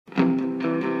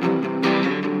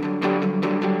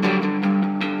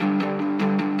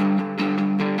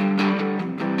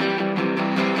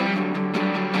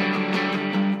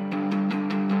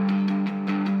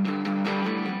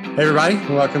Hey, everybody.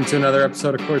 Welcome to another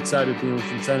episode of Courtside with Dealing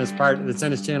from Tennis, part of the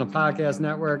Tennis Channel Podcast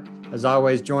Network. As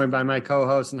always, joined by my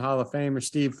co-host and Hall of Famer,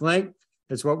 Steve Flink.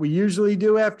 It's what we usually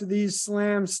do after these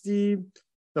slams, Steve.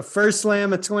 The first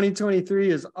slam of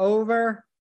 2023 is over.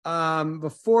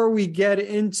 Before we get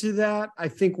into that, I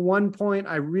think one point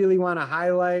I really want to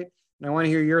highlight, and I want to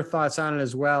hear your thoughts on it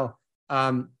as well.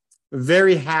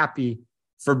 Very happy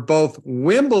for both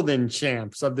Wimbledon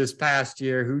champs of this past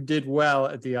year who did well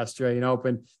at the Australian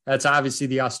Open. That's obviously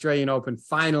the Australian Open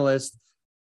finalist,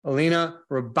 Elena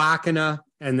Rybakina,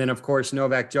 and then, of course,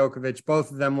 Novak Djokovic.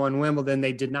 Both of them won Wimbledon.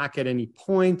 They did not get any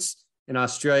points in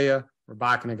Australia.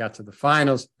 Rybakina got to the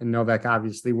finals, and Novak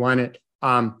obviously won it.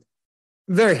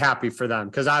 Very happy for them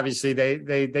because obviously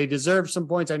they deserve some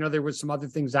points. I know there was some other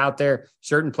things out there.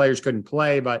 Certain players couldn't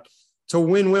play, but to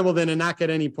win Wimbledon and not get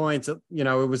any points, you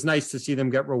know, it was nice to see them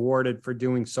get rewarded for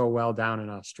doing so well down in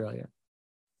Australia.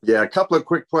 Yeah, a couple of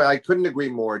quick points. I couldn't agree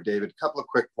more, David. A couple of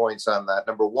quick points on that.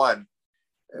 Number one,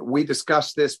 we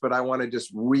discussed this, but I want to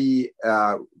just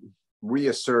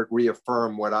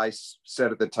reaffirm what I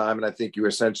said at the time, and I think you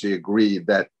essentially agreed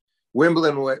that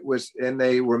Wimbledon was, and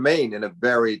they remain in a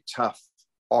very tough,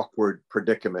 awkward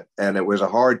predicament, and it was a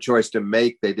hard choice to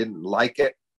make. They didn't like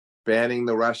it. Banning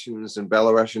the Russians and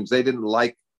Belarusians. They didn't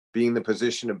like being in the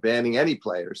position of banning any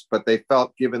players, but they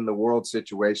felt, given the world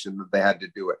situation, that they had to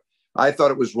do it. I thought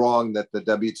it was wrong that the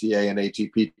WTA and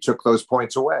ATP took those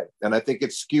points away. And I think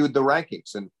it skewed the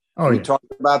rankings. And we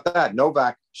talked about that.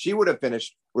 Novak, she would have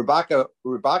finished, Rybakina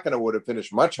would have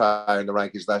finished much higher in the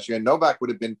rankings last year. And Novak would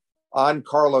have been on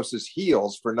Carlos's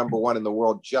heels for number one in the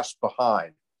world, just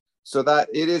behind. So that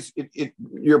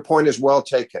your point is well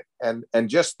taken. And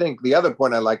just think, the other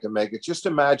point I'd like to make is just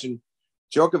imagine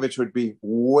Djokovic would be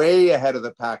way ahead of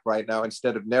the pack right now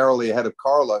instead of narrowly ahead of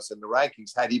Carlos in the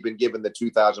rankings had he been given the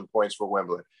 2,000 points for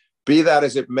Wimbledon. Be that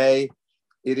as it may,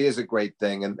 it is a great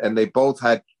thing. And they both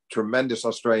had tremendous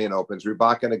Australian Opens.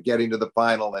 Rybakina getting to the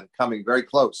final and coming very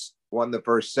close, won the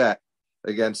first set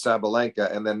against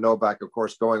Sabalenka. And then Novak, of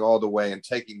course, going all the way and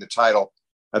taking the title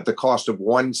at the cost of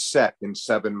one set in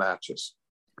 7 matches.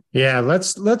 Yeah,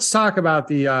 let's talk about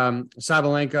the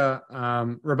Sabalenka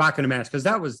Rybakina match, because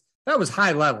that was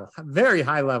high level, very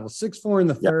high level. 6-4 in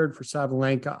the third for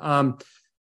Sabalenka.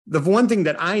 The one thing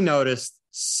that I noticed,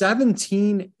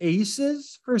 17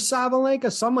 aces for Sabalenka,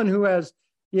 someone who has,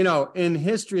 you know, in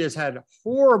history has had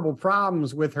horrible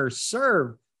problems with her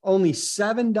serve, only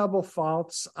 7 double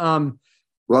faults. Well,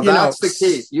 that's the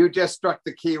key. You just struck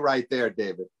the key right there,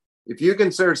 David. If you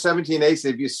can serve 17 aces,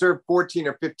 if you serve 14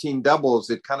 or 15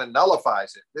 doubles, it kind of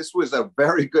nullifies it. This was a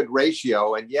very good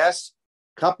ratio. And yes,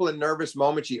 a couple of nervous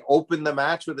moments. She opened the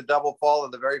match with a double fault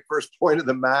in the very first point of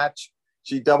the match.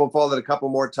 She double faulted a couple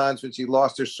more times when she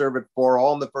lost her serve at 4,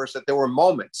 all in the first set. There were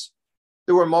moments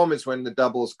when the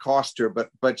doubles cost her,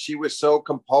 but she was so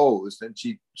composed and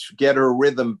she get her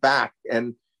rhythm back.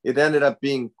 And it ended up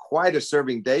being quite a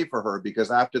serving day for her, because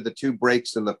after the 2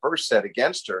 breaks in the first set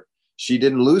against her, she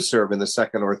didn't lose serve in the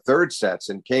second or third sets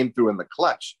and came through in the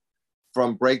clutch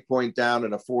from break point down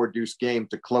in a 4-deuce game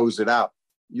to close it out.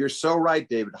 You're so right,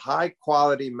 David. High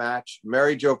quality match.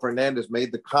 Mary Jo Fernandez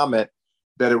made the comment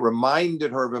that it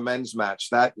reminded her of a men's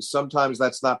match. That sometimes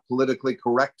that's not politically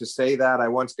correct to say that. I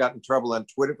once got in trouble on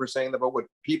Twitter for saying that, but what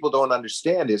people don't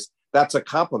understand is that's a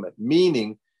compliment,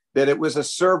 meaning that it was a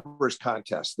servers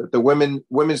contest, that the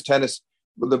women's tennis,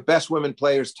 the best women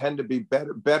players tend to be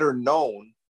better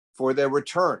known for their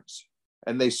returns,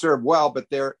 and they serve well, but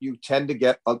you tend to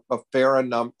get a fair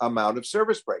amount of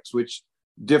service breaks, which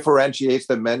differentiates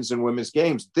the men's and women's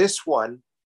games. This one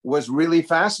was really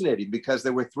fascinating because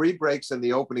there were 3 breaks in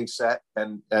the opening set,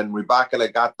 and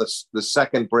Rybakina got the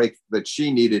second break that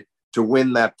she needed to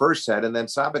win that first set, and then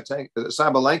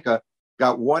Sabalenka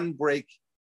got 1 break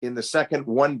in the second,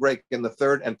 1 break in the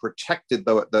third, and protected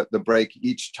the break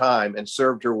each time and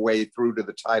served her way through to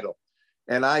the title.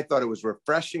 And I thought it was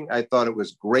refreshing. I thought it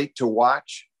was great to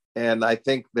watch. And I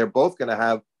think they're both going to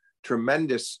have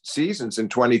tremendous seasons in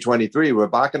 2023.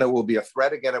 Rybakina will be a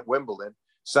threat again at Wimbledon.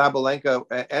 Sabalenka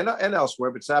and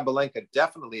elsewhere, but Sabalenka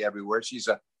definitely everywhere. She's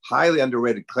a highly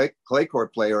underrated clay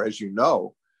court player, as you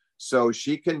know. So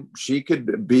she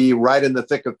could be right in the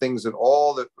thick of things at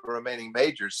all the remaining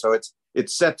majors. So it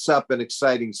sets up an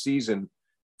exciting season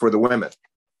for the women.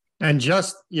 And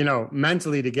just, you know,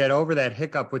 mentally to get over that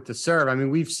hiccup with the serve. I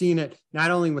mean, we've seen it not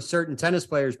only with certain tennis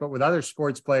players, but with other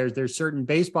sports players. There's certain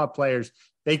baseball players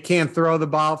they can't throw the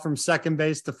ball from second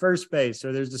base to first base,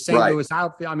 or there's the St. Louis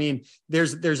outfield. I mean,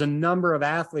 there's a number of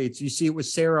athletes. You see it with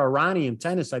Sarah Arani in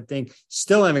tennis, I think,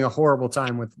 still having a horrible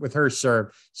time with her serve.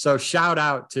 So shout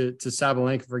out to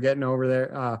Sabalenka for getting over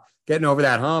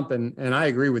that hump. And I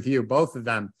agree with you, both of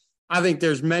them. I think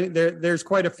there's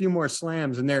quite a few more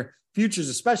slams in their futures,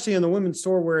 especially in the women's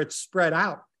tour where it's spread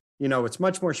out. It's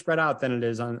much more spread out than it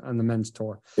is on the men's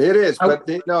tour. It is, but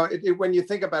when you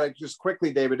think about it, just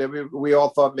quickly, David, we all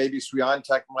thought maybe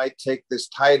Swiatek might take this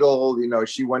title.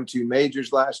 She won 2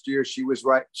 majors last year. She was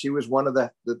right. She was one of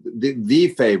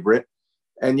the favorite,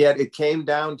 and yet it came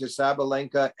down to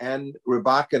Sabalenka and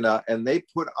Rybakina, and they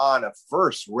put on a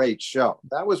first-rate show.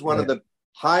 That was one of the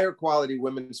higher quality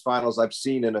women's finals I've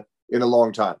seen in a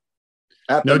long time.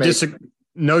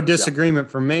 No disagreement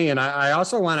from me. And I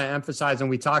also want to emphasize, and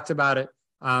we talked about it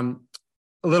a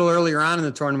little earlier on in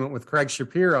the tournament with Craig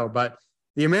Shapiro, but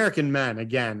the American men,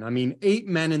 again, 8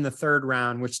 men in the third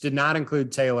round, which did not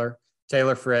include Taylor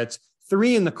Fritz,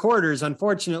 3 in the quarters.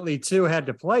 Unfortunately, 2 had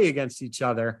to play against each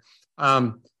other.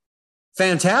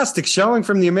 Fantastic showing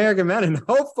from the American men, and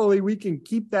hopefully we can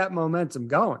keep that momentum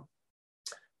going.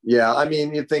 Yeah,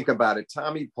 you think about it.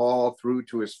 Tommy Paul through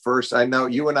to his first. I know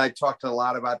you and I talked a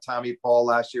lot about Tommy Paul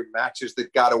last year, matches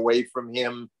that got away from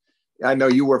him. I know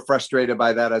you were frustrated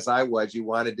by that, as I was. You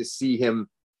wanted to see him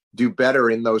do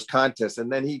better in those contests.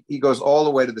 And then he goes all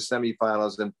the way to the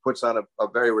semifinals and puts on a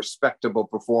very respectable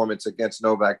performance against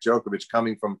Novak Djokovic,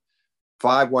 coming from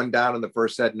 5-1 down in the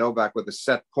first set. Novak with a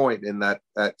set point in that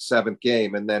 7th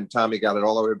game. And then Tommy got it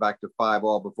all the way back to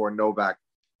 5-all before Novak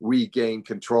regain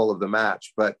control of the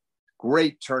match. But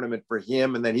great tournament for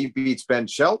him. And then he beats Ben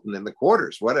Shelton in the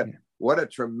quarters. What a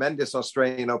tremendous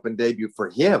Australian Open debut for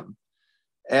him.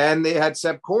 And they had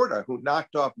Seb Korda, who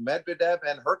knocked off Medvedev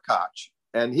and Hurkacz,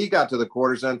 and he got to the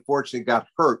quarters and unfortunately got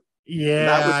hurt.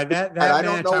 Yeah, that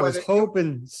match, I was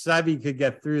hoping Sebi could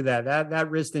get through that. That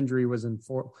wrist injury was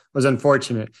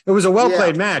unfortunate. It was a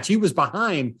well-played match. He was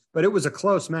behind, but it was a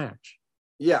close match.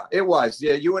 Yeah, it was.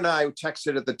 Yeah, you and I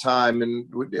texted at the time, and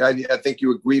I think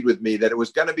you agreed with me that it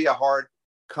was going to be a hard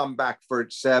comeback for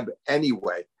Seb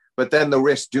anyway. But then the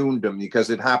wrist doomed him because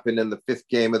it happened in the 5th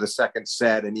game of the 2nd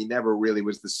set, and he never really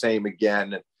was the same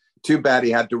again. And too bad he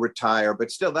had to retire.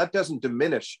 But still, that doesn't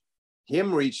diminish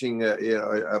him reaching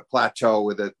a plateau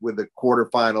with the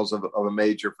quarterfinals of a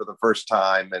major for the first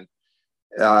time. And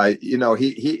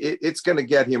it's going to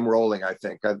get him rolling, I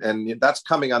think. And that's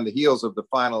coming on the heels of the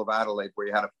final of Adelaide, where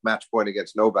he had a match point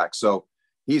against Novak. So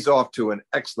he's off to an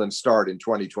excellent start in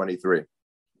 2023.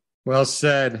 Well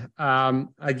said.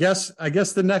 I guess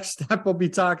the next step we'll be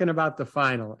talking about the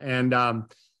final. And,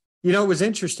 it was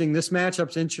interesting. This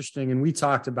matchup's interesting, and we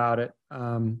talked about it.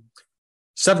 Stefanos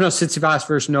Tsitsipas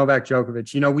versus Novak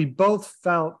Djokovic. We both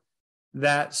felt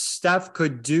that Steph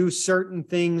could do certain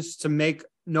things to make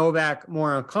Novak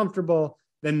more uncomfortable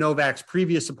than Novak's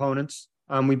previous opponents.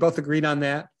 We both agreed on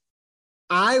that.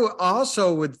 I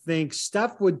also would think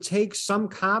Steph would take some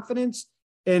confidence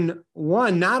in,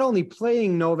 one, not only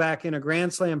playing Novak in a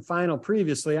Grand Slam final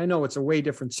previously, I know it's a way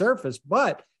different surface,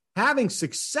 but having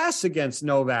success against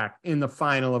Novak in the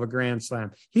final of a Grand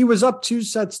Slam. He was up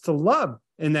 2-0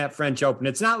 in that French Open.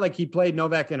 It's not like he played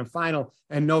Novak in a final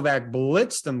and Novak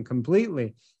blitzed him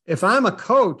completely. If I'm a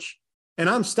coach, and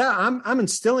I'm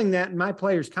instilling that in my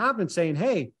players' confidence, saying,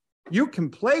 hey, you can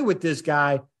play with this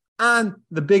guy on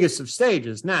the biggest of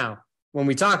stages. Now, when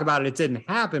we talk about it, it didn't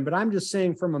happen, but I'm just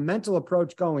saying from a mental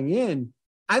approach going in,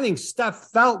 I think Steph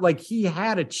felt like he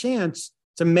had a chance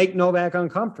to make Novak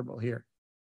uncomfortable here.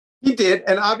 He did.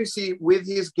 And obviously with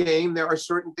his game, there are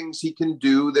certain things he can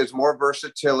do. There's more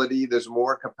versatility. There's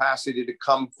more capacity to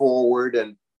come forward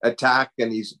and attack.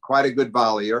 And he's quite a good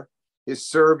volleyer. His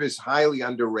serve is highly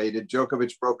underrated.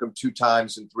 Djokovic broke him 2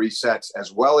 times in 3 sets,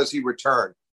 as well as he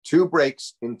returned 2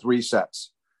 breaks in 3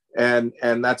 sets. And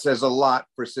that says a lot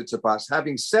for Tsitsipas.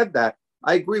 Having said that,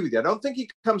 I agree with you. I don't think he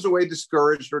comes away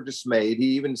discouraged or dismayed. He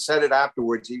even said it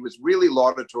afterwards. He was really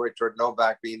laudatory toward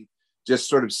Novak being just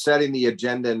sort of setting the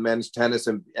agenda in men's tennis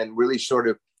and really sort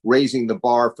of raising the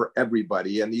bar for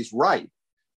everybody. And he's right.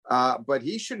 But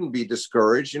he shouldn't be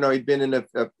discouraged.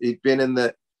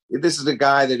 This is a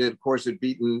guy that, of course, had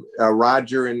beaten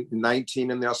Roger in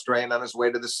 19 in the Australian on his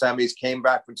way to the semis, came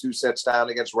back from 2 sets down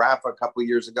against Rafa a couple of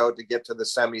years ago to get to the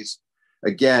semis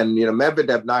again.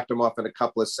 Medvedev knocked him off in a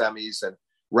couple of semis, and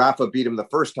Rafa beat him the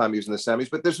first time he was in the semis.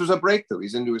 But this was a breakthrough.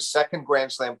 He's into his 2nd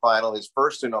Grand Slam final, his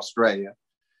first in Australia.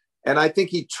 And I think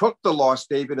he took the loss,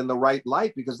 David, in the right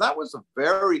light, because that was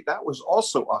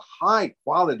also a high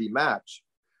quality match.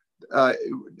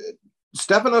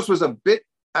 Stefanos was a bit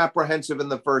apprehensive in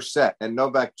the first set, and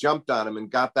Novak jumped on him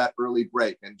and got that early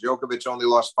break. And Djokovic only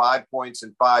lost 5 points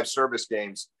in 5 service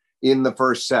games in the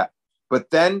first set. But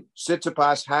then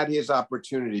Tsitsipas had his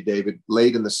opportunity, David,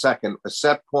 late in the second, a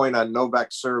set point on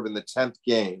Novak's serve in the 10th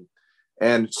game.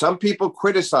 And some people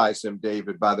criticized him,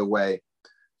 David, by the way,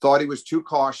 thought he was too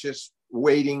cautious,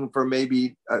 waiting for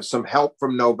maybe some help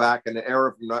from Novak and an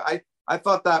error from Novak. I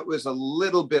thought that was a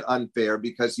little bit unfair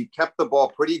because he kept the ball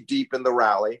pretty deep in the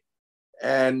rally,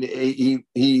 and he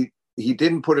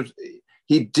didn't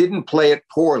play it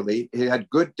poorly. He had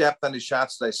good depth on his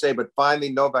shots, as I say, but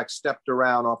finally Novak stepped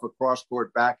around off a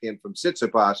cross-court backhand from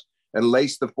Tsitsipas and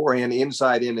laced the forehand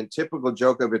inside in typical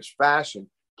Djokovic fashion.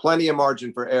 Plenty of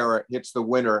margin for error, hits the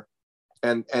winner.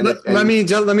 Let me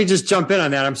just jump in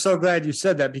on that. I'm so glad you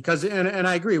said that because, and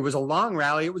I agree, it was a long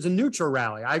rally. It was a neutral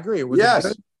rally. I agree. It was a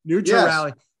good neutral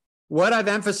rally. What I've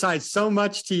emphasized so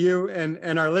much to you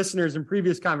and our listeners in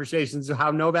previous conversations of how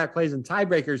Novak plays in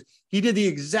tiebreakers, he did the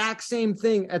exact same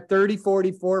thing at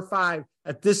 30-40, 4-5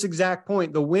 at this exact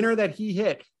point. The winner that he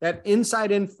hit, that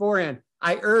inside in forehand,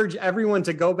 I urge everyone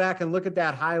to go back and look at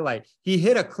that highlight. He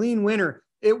hit a clean winner.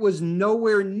 It was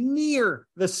nowhere near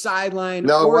the sideline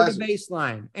or the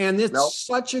baseline. And it's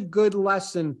such a good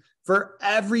lesson for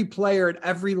every player at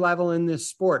every level in this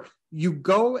sport. You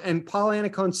go, and Paul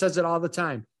Annacone says it all the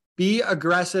time, be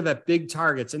aggressive at big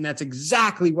targets. And that's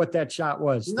exactly what that shot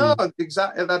was, Steve. No,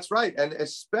 exactly. That's right. And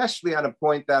especially on a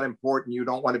point that important, you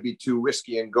don't want to be too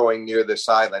risky in going near the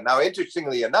sideline. Now,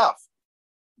 interestingly enough,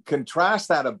 contrast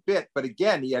that a bit, but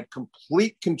again, he had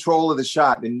complete control of the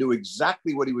shot and knew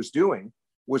exactly what he was doing.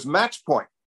 Was match point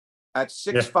at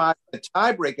 6-5, the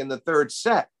tiebreak in the third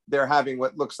set. They're having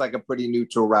what looks like a pretty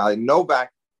neutral rally.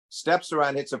 Novak steps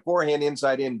around, hits a forehand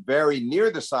inside in very near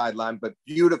the sideline, but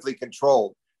beautifully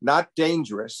controlled, not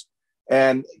dangerous,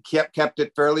 and kept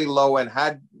it fairly low and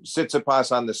had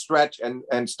Tsitsipas on the stretch, and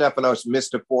Stefanos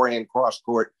missed a forehand cross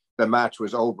court. The match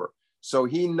was over. So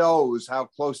he knows how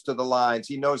close to the lines.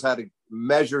 He knows how to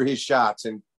measure his shots,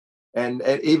 and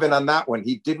even on that one,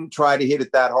 he didn't try to hit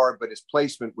it that hard, but his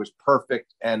placement was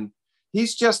perfect. And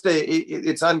he's just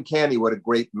it's uncanny what a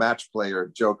great match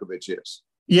player Djokovic is.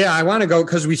 Yeah, I want to go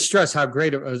because we stress how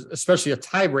great it was, especially a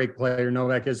tiebreak player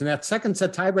Novak is. And that second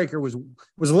set tiebreaker was a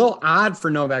little odd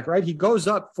for Novak, right? He goes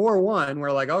up 4-1.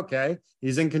 We're like, okay,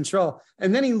 he's in control.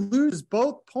 And then he loses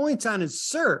both points on his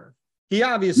serve. He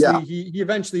obviously, he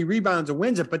eventually rebounds and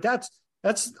wins it, but that's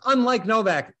unlike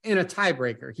Novak in a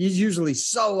tiebreaker. He's usually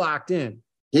so locked in.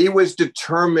 He was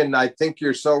determined. I think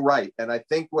you're so right. And I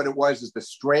think what it was is the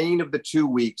strain of the 2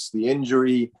 weeks, the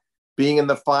injury, being in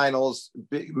the finals,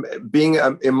 being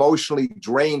emotionally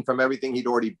drained from everything he'd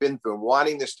already been through and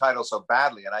wanting this title so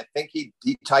badly. And I think he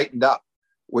tightened up.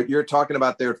 What you're talking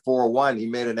about there at 4-1, he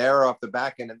made an error off the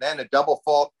back end and then a double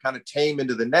fault kind of tame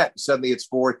into the net. Suddenly it's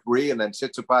 4-3 and then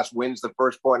Tsitsipas wins the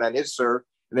first point on his serve.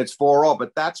 And it's 4-all,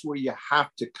 but that's where you have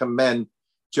to commend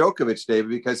Djokovic, David,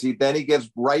 because he gets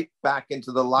right back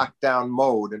into the lockdown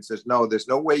mode and says, no, there's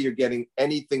no way you're getting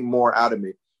anything more out of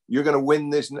me. You're going to win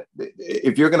this.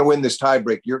 If you're going to win this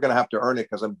tiebreak, you're going to have to earn it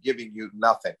because I'm giving you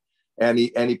nothing. And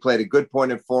he played a good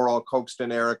point at 4-all, coaxed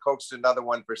an error, coaxed another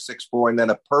one for 6-4, and then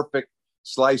a perfect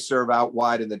slice serve out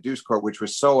wide in the deuce court, which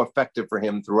was so effective for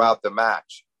him throughout the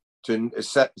match to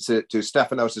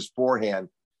Stefanos' forehand.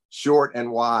 Short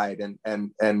and wide,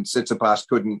 and Tsitsipas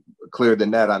couldn't clear the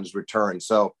net on his return.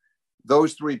 So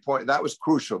those 3 points, that was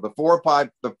crucial. The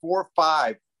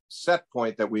 4-5 set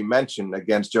point that we mentioned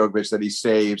against Djokovic that he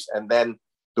saves, and then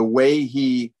the way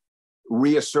he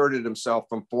reasserted himself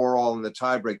from 4-all in the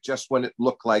tiebreak just when it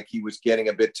looked like he was getting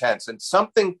a bit tense. And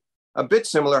something a bit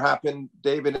similar happened,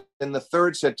 David, in the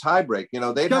third set tiebreak. You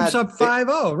know, jumps up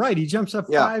 5-0, right? He jumps up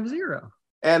 5-0.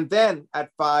 And then at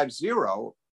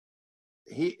 5-0,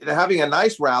 he having a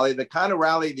nice rally, the kind of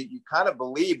rally that you kind of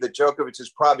believe that Djokovic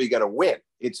is probably going to win.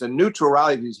 It's a neutral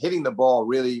rally. He's hitting the ball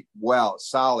really well,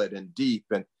 solid and deep.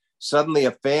 And suddenly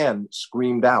a fan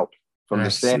screamed out from the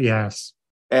stand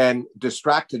and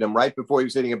distracted him right before he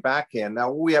was hitting a backhand.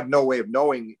 Now, we have no way of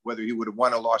knowing whether he would have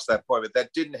won or lost that point, but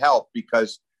that didn't help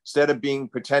because instead of being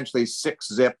potentially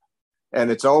 6-zip and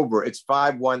it's over, it's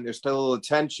 5-1. There's still a little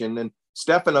tension. And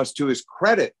Stefanos, to his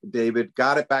credit, David,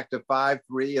 got it back to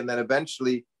 5-3 and then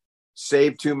eventually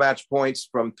saved 2 match points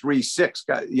from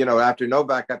 3-6. After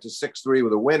Novak got to 6-3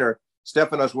 with a winner,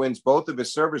 Stefanos wins both of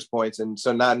his service points. And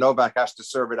so now Novak has to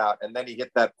serve it out. And then he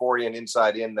hit that forehand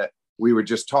inside in that we were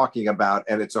just talking about,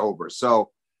 and it's over.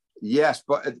 So, yes,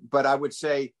 but I would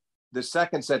say the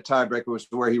second set tiebreaker was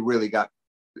where he really got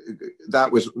he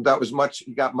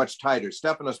got much tighter.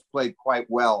 Stefanos played quite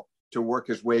well to work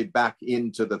his way back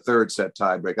into the third set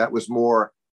tiebreak. That was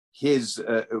more his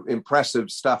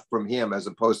impressive stuff from him as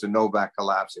opposed to Novak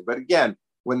collapsing. But again,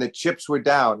 when the chips were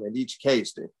down in each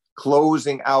case,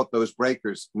 closing out those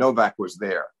breakers, Novak was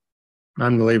there.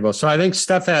 Unbelievable. So I think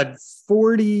Steph had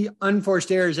 40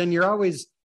 unforced errors, and you're always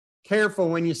careful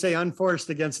when you say unforced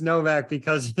against Novak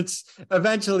because it's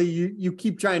eventually you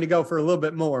keep trying to go for a little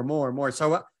bit more.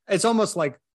 So it's almost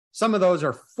like some of those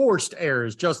are forced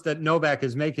errors just that Novak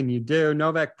is making you do.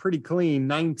 Novak pretty clean,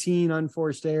 19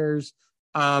 unforced errors.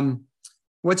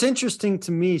 What's interesting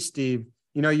to me, Steve,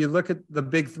 you look at the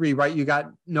big three, right? You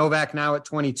got Novak now at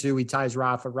 22. He ties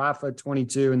Rafa at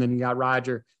 22, and then you got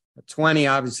Roger at 20.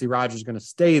 Obviously, Roger's going to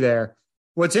stay there.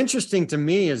 What's interesting to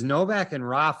me is Novak and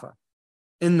Rafa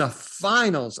in the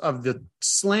finals of the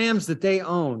slams that they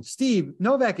own. Steve,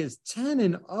 Novak is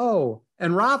 10-0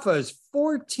 and Rafa is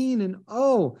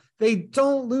 14-0. They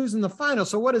don't lose in the final.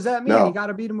 So what does that mean? No. You got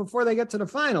to beat them before they get to the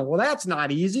final. Well, that's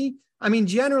not easy. I mean,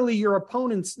 generally your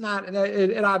opponent's not,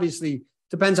 it obviously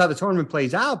depends how the tournament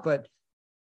plays out, but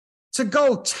to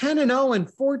go 10-0 and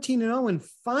 14-0 in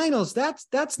finals,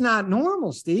 that's not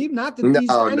normal, Steve. Not that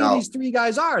any of these three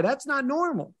guys are. That's not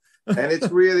normal. And it's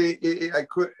really,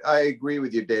 I agree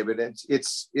with you, David.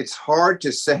 It's hard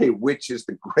to say which is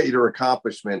the greater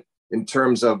accomplishment in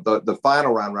terms of the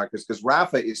final round records, because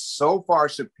Rafa is so far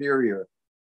superior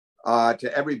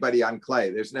to everybody on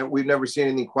clay. We've never seen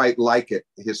anything quite like it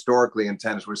historically in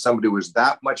tennis, where somebody was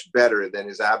that much better than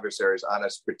his adversaries on a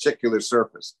particular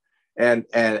surface. And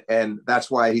that's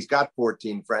why he's got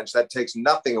 14 French. That takes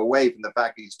nothing away from the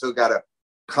fact that he's still got to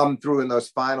come through in those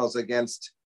finals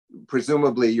against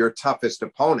presumably your toughest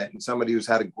opponent and somebody who's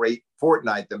had a great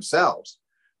fortnight themselves.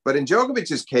 But in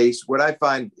Djokovic's case, what I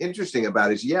find interesting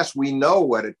about it is, yes, we know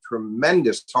what a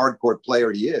tremendous hardcourt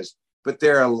player he is, but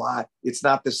there are a lot. It's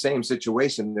not the same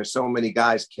situation. There's so many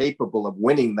guys capable of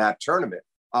winning that tournament.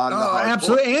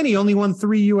 Absolutely. And he only won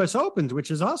 3 U.S. Opens,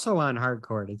 which is also on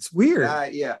hardcourt. It's weird.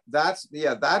 That's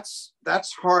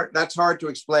hard. That's hard to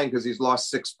explain because he's lost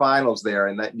 6 finals there,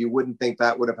 and that you wouldn't think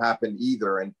that would have happened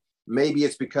either. And maybe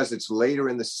it's because it's later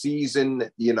in the season,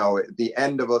 at the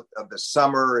end of the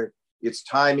summer, it's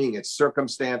timing, it's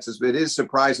circumstances. But it is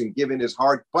surprising given his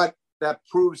hard, but that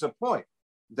proves a point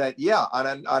that,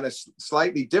 on a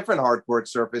slightly different hardcourt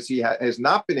surface, he has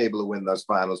not been able to win those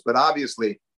finals. But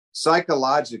obviously,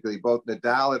 psychologically, both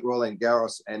Nadal at Roland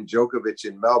Garros and Djokovic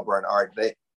in Melbourne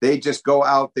they just go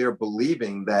out there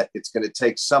believing that it's going to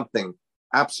take something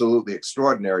absolutely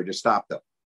extraordinary to stop them.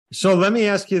 So let me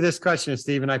ask you this question,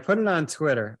 Steve, and I put it on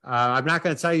Twitter. I'm not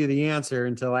going to tell you the answer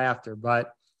until after,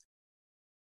 but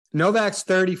Novak's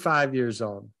 35 years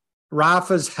old.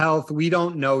 Rafa's health, we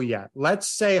don't know yet. Let's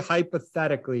say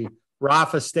hypothetically,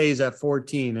 Rafa stays at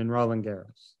 14 in Roland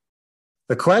Garros.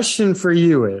 The question for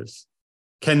you is,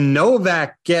 can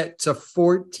Novak get to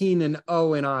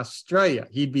 14-0 in Australia?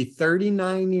 He'd be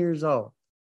 39 years old.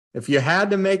 If you had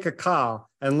to make a call,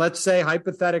 and let's say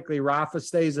hypothetically Rafa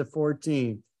stays at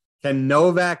 14, can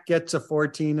Novak get to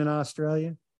 14 in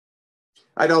Australia?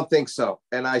 I don't think so.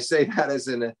 And I say that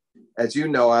as you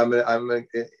know, I'm an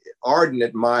ardent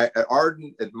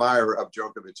admirer of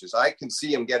Djokovic's. I can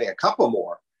see him getting a couple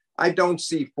more. I don't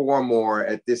see 4 more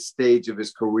at this stage of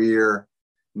his career.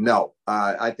 No,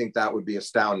 I think that would be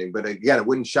astounding. But again, it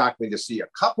wouldn't shock me to see a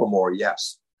couple more.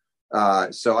 Yes.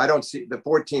 So I don't see the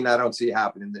 14. I don't see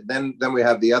happening. Then we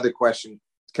have the other question.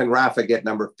 Can Rafa get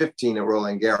number 15 at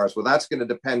Roland Garros? Well, that's going to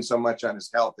depend so much on his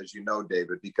health, as you know,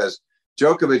 David, because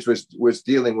Djokovic was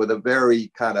dealing with a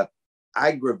very kind of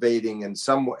aggravating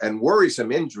and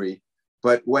worrisome injury.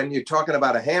 But when you're talking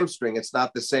about a hamstring, it's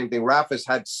not the same thing. Rafa's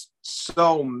had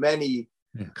so many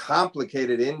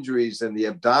complicated injuries, and the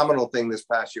abdominal thing this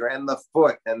past year, and the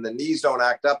foot, and the knees don't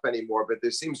act up anymore. But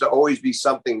there seems to always be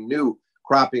something new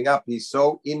cropping up. He's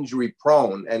so injury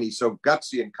prone, and he's so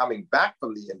gutsy in coming back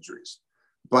from the injuries.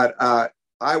 But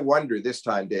I wonder this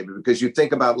time, David, because you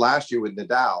think about last year with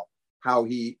Nadal, how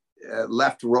he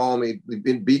left Rome. He'd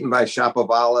been beaten by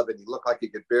Shapovalov, and he looked like he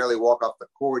could barely walk off the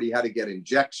court. He had to get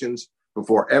injections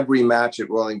before every match at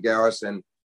Roland Garros, and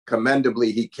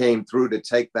commendably, he came through to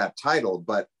take that title.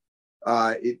 But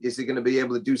is he going to be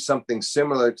able to do something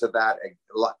similar to that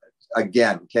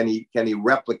again? Can he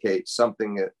replicate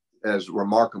something as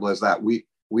remarkable as that?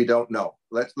 We don't know.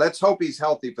 Let's hope he's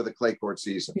healthy for the clay court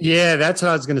season. Yeah, that's what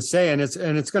I was going to say, and it's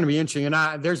going to be interesting.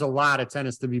 And there's a lot of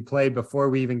tennis to be played before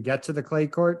we even get to the clay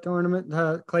court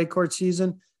tournament, clay court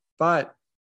season. But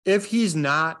if he's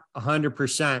not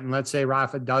 100%, and let's say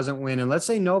Rafa doesn't win, and let's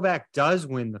say Novak does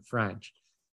win the French,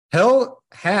 he'll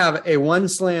have a 1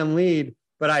 slam lead.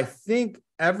 But I think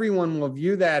everyone will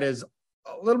view that as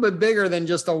a little bit bigger than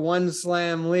just a 1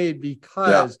 slam lead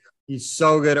because he's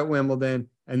so good at Wimbledon.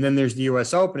 and then there's the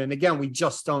US Open. And again, we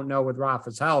just don't know with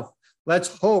Rafa's health.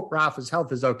 Let's hope Rafa's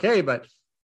health is okay. But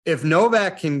if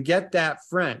Novak can get that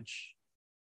French,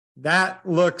 that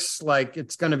looks like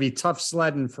it's going to be tough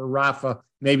sledding for Rafa,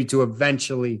 maybe to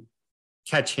eventually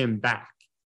catch him back.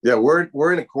 Yeah,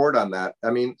 we're in accord on that. I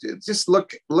mean, just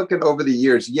looking over the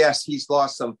years, yes, he's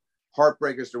lost some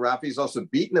heartbreakers to Rafa. He's also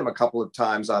beaten him a couple of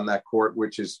times on that court,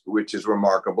 which is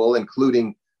remarkable,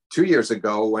 including 2 years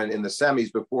ago when in the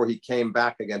semis, before he came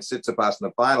back against Tsitsipas in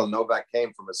the final, Novak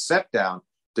came from a set down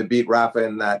to beat Rafa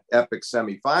in that epic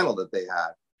semifinal that they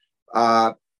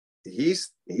had.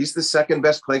 He's the second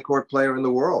best clay court player in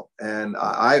the world, and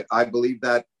I believe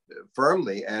that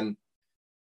firmly. And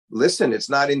listen, it's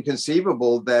not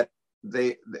inconceivable that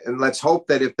and let's hope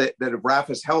that if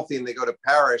Rafa's healthy and they go to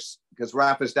Paris, because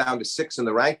Rafa's down to 6 in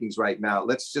the rankings right now,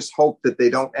 let's just hope that they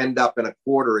don't end up in a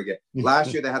quarter again.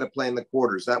 Last year they had to play in the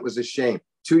quarters. That was a shame.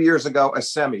 2 years ago, a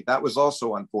semi. That was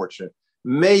also unfortunate.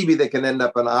 Maybe they can end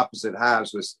up in opposite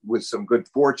halves with some good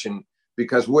fortune,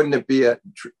 because wouldn't it be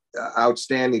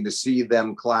outstanding to see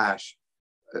them clash,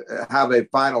 have a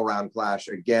final round clash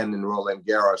again in Roland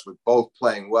Garros with both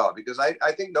playing well? Because I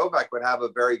think Novak would have a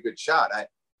very good shot.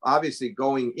 Obviously,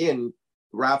 going in,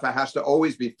 Rafa has to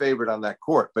always be favored on that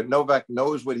court, but Novak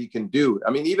knows what he can do. I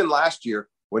mean, even last year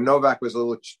when Novak was a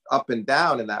little up and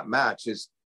down in that match, is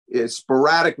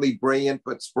sporadically brilliant,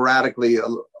 but sporadically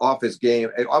off his game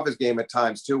at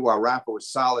times too, while Rafa was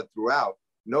solid throughout.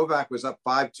 Novak was up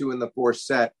 5-2 in the fourth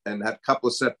set and had a couple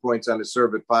of set points on his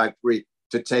serve at 5-3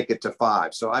 to take it to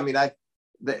 5. So, I mean,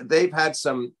 they've had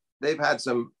some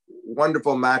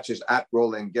wonderful matches at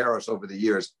Roland Garros over the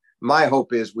years. My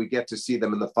hope is we get to see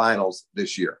them in the finals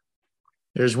this year.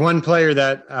 There's one player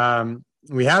that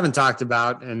we haven't talked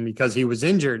about, and because he was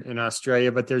injured in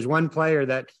Australia, but there's one player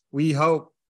that we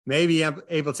hope may be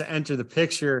able to enter the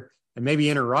picture and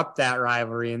maybe interrupt that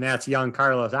rivalry, and that's young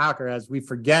Carlos Alcaraz. We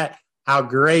forget how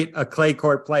great a clay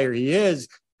court player he is,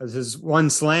 because his one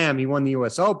slam, he won the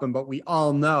US Open, but we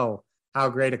all know how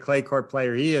great a clay court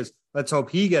player he is. Let's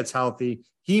hope he gets healthy.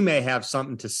 He may have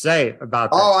something to say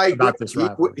about this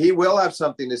rivalry. He will have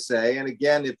something to say. And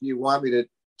again, if you want me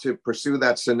to pursue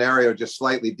that scenario just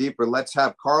slightly deeper, let's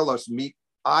have Carlos meet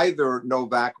either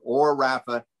Novak or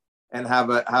Rafa and have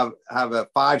a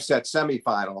 5-set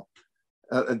semifinal.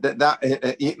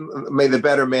 May the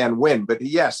better man win. But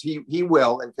yes, he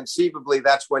will. And conceivably,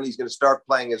 that's when he's going to start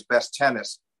playing his best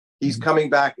tennis. He's coming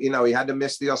back. You know, he had to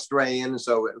miss the Australian,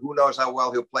 so who knows how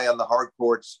well he'll play on the hard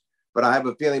courts. But I have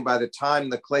a feeling by the time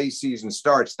the clay season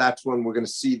starts, that's when we're going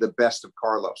to see the best of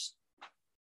Carlos.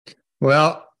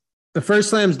 Well, the first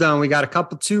slam's done. We got a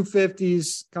couple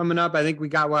 250s coming up. I think we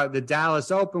got the Dallas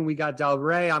Open. We got Del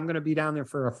Rey. I'm going to be down there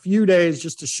for a few days,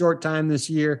 just a short time this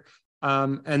year.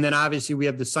 And then obviously we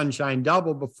have the Sunshine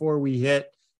Double before we hit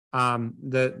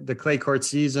the clay court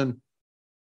season.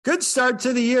 Good start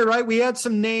to the year, right? We had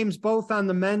some names both on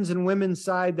the men's and women's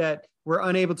side that were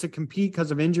unable to compete because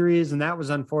of injuries, and that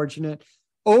was unfortunate.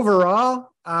 Overall,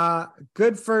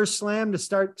 good first slam to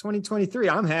start 2023.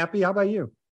 I'm happy. How about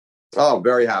you? Oh,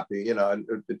 very happy. You know,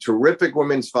 a terrific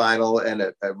women's final and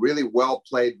a really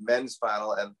well-played men's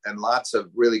final, and lots of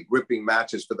really gripping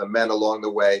matches for the men along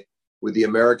the way with the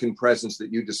American presence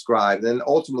that you described. And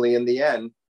ultimately, in the end,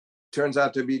 turns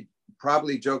out to be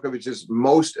probably Djokovic's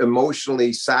most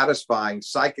emotionally satisfying,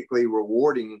 psychically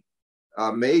rewarding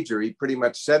major. He pretty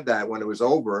much said that when it was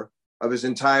over, of his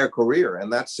entire career.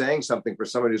 And that's saying something for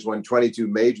somebody who's won 22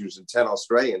 majors and 10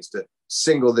 Australians to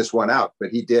single this one out,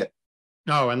 but he did.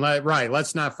 Oh, and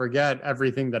let's not forget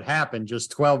everything that happened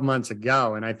just 12 months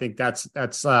ago. And I think that's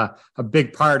a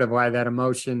big part of why that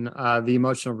emotion, the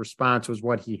emotional response was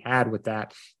what he had with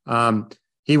that.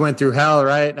 He went through hell,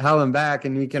 right? Hell and back.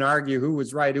 And we can argue who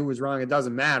was right, who was wrong. It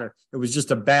doesn't matter. It was just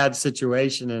a bad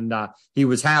situation. And he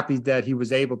was happy that he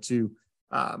was able to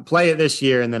play it this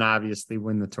year and then obviously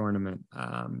win the tournament.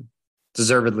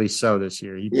 Deservedly so this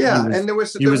year. He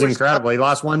was incredible. He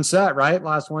lost one set, right?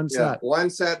 Set. One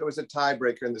set. It was a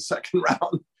tiebreaker in the second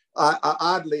round.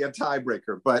 Oddly, a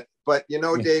tiebreaker. But you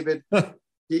know, David,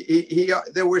 he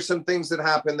there were some things that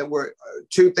happened that were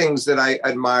two things that I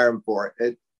admire him for.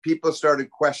 People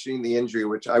started questioning the injury,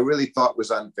 which I really thought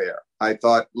was unfair. I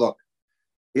thought, look,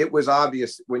 it was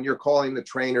obvious when you're calling the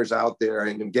trainers out there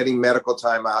and getting medical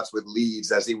timeouts with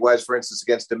leads, as he was, for instance,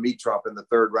 against Dimitrov in the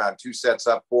third round, 2 sets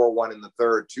up, 4-1 in the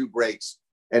third, 2 breaks,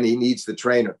 and he needs the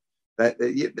trainer.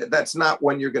 That's not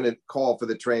when you're going to call for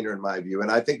the trainer, in my view.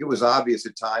 And I think it was obvious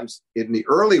at times in the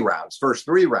early rounds, first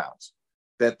 3 rounds,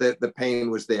 that the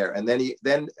pain was there. And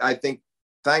then I think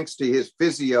thanks to his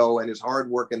physio and his hard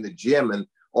work in the gym and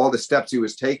all the steps he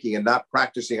was taking and not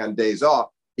practicing on days off,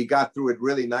 he got through it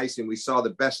really nice, and we saw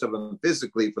the best of him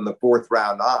physically from the fourth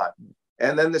round on.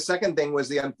 And then the second thing was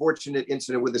the unfortunate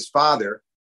incident with his father,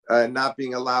 not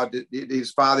being allowed to.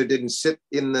 His father didn't sit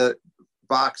in the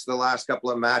box the last couple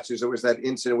of matches. There was that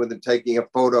incident with him taking a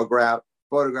photograph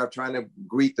trying to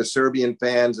greet the Serbian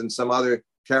fans, and some other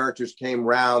characters came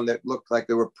round that looked like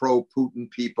they were pro-Putin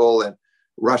people and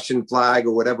Russian flag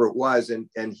or whatever it was.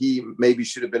 And he maybe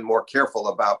should have been more careful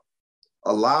about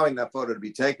allowing that photo to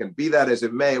be taken. Be that as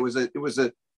it may, it was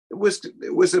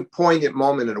a poignant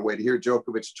moment in a way to hear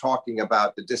Djokovic talking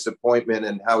about the disappointment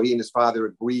and how he and his father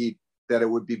agreed that it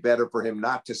would be better for him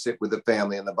not to sit with the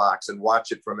family in the box and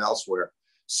watch it from elsewhere.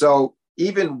 So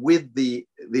even with the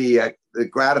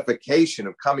gratification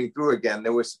of coming through again,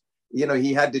 there was,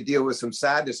 he had to deal with some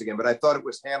sadness again, but I thought it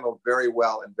was handled very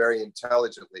well and very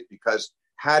intelligently, because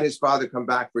had his father come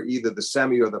back for either the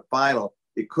semi or the final,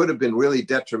 it could have been really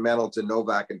detrimental to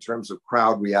Novak in terms of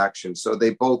crowd reaction. So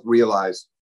they both realized,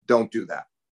 don't do that.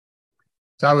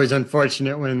 It's always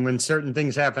unfortunate when certain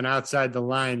things happen outside the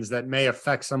lines that may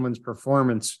affect someone's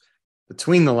performance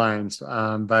between the lines.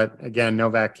 But again,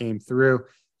 Novak came through,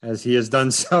 as he has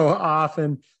done so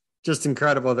often. Just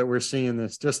incredible that we're seeing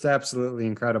this. Just absolutely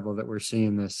incredible that we're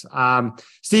seeing this.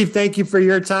 Steve, thank you for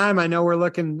your time. I know we're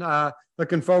looking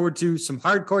forward to some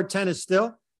hardcore tennis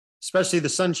still, especially the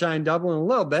Sunshine Double in a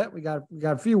little bit. We got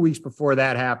a few weeks before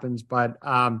that happens, but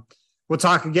we'll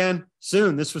talk again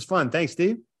soon. This was fun. Thanks,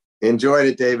 Steve. Enjoyed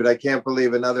it, David. I can't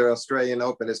believe another Australian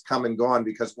Open has come and gone,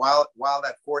 because while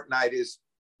that fortnight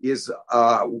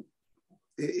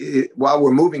while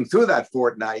we're moving through that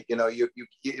fortnight,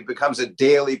 it becomes a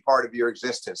daily part of your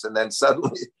existence. And then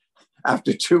suddenly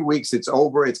after 2 weeks, it's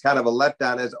over. It's kind of a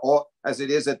letdown as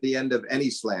it is at the end of any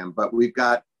slam, but we've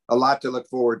got a lot to look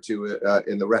forward to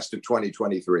in the rest of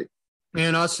 2023.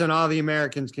 And us and all the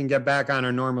Americans can get back on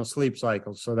our normal sleep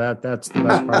cycles. So that's the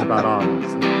best part about all of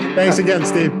this. Thanks again,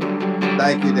 Steve.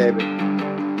 Thank you, David.